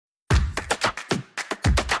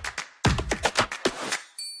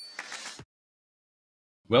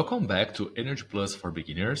Welcome back to EnergyPlus for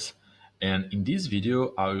beginners, and in this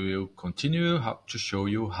video I will continue to show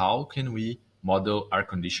you how can we model air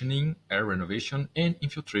conditioning, air renovation and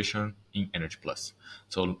infiltration in EnergyPlus.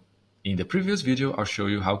 So in the previous video I'll show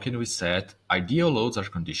you how can we set ideal loads air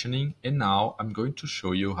conditioning, and now I'm going to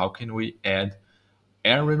show you how can we add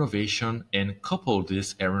air renovation and couple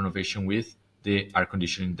this air renovation with the air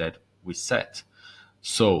conditioning that we set.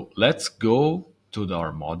 So let's go to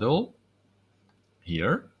our model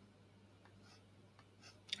here.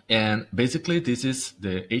 And basically this is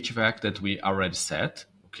the HVAC that we already set,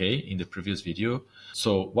 okay, in the previous video.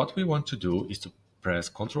 So what we want to do is to press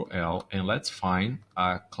Ctrl L and let's find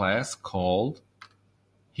a class called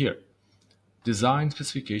here, Design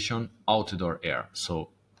Specification Outdoor Air. So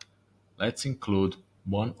let's include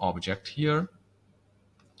one object here,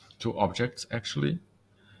 two objects actually,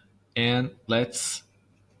 and let's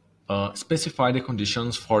specify the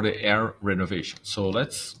conditions for the air renovation. So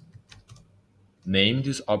let's name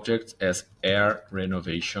these objects as air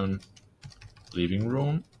renovation living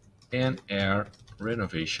room and air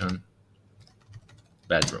renovation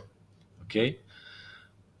bedroom. Okay.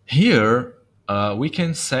 Here we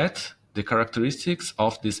can set the characteristics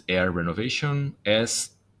of this air renovation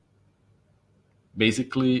as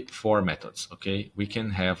basically four methods. Okay. We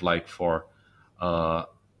can have like for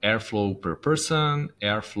airflow per person,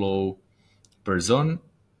 airflow per zone,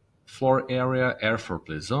 floor area, airflow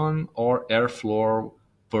per zone, or airflow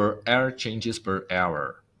per air changes per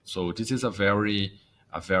hour. So this is a very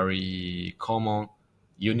common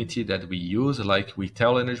unity that we use. Like we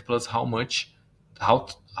tell EnergyPlus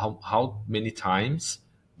how many times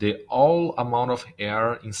the all amount of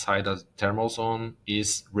air inside a thermal zone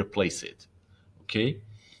is replaced. Okay,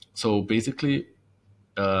 so basically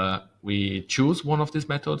we choose one of these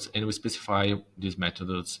methods and we specify these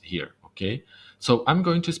methods here. Okay, so I'm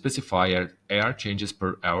going to specify air changes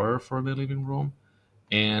per hour for the living room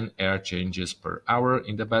and air changes per hour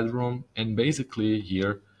in the bedroom. And basically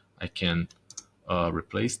here I can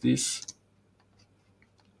replace these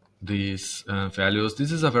values.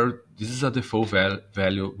 This is a default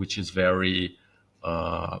value which is very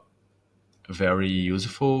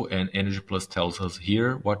useful, and EnergyPlus tells us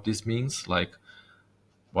here what this means, like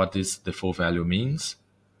what this default value means.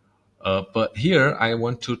 But here I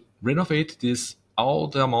want to renovate this all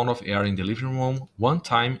the amount of air in the living room one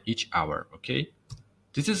time each hour. Okay,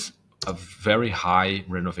 this is a very high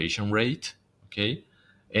renovation rate. Okay,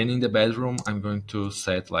 and in the bedroom I'm going to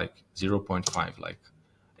set like 0.5, like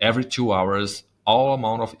every 2 hours all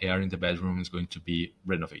amount of air in the bedroom is going to be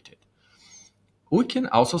renovated. We can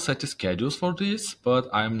also set the schedules for this, but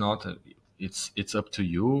I'm not. It's up to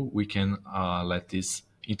you. We can let this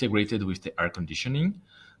integrated with the air conditioning.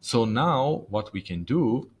 So now what we can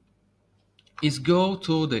do is go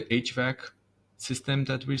to the HVAC system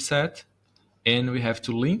that we set, and we have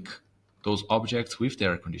to link those objects with the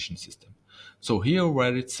air conditioning system. So here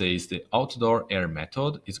where it says the outdoor air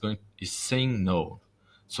method is saying no.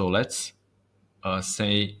 So let's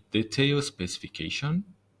say detail specification.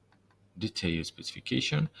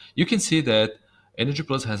 You can see that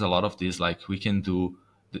EnergyPlus has a lot of these, like we can do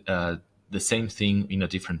the same thing in a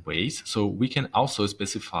different ways. So we can also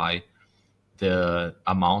specify the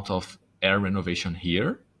amount of air renovation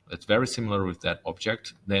here. That's very similar with that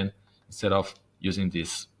object. Then instead of using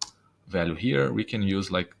this value here, we can use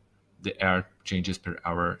like the air changes per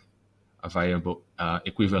hour, a variable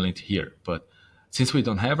equivalent here. But since we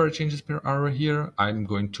don't have air changes per hour here, I'm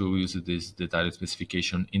going to use this detailed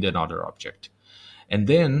specification in another object. And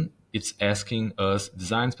then it's asking us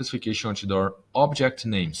design specification outdoor object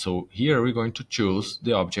name. So here we're going to choose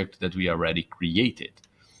the object that we already created.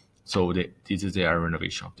 So this is the air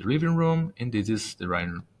renovation of the living room, and this is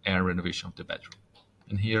the air renovation of the bedroom.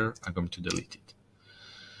 And here I'm going to delete it.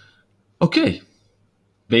 Okay,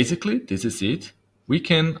 basically this is it. We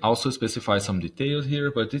can also specify some details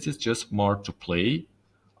here, but this is just more to play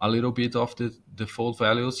a little bit of the default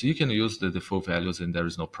values. You can use the default values and there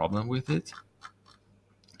is no problem with it.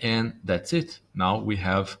 And that's it. Now we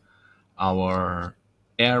have our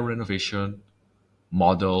air renovation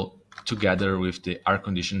model together with the air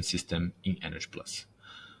conditioning system in EnergyPlus.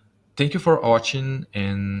 Thank you for watching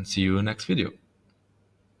and see you next video.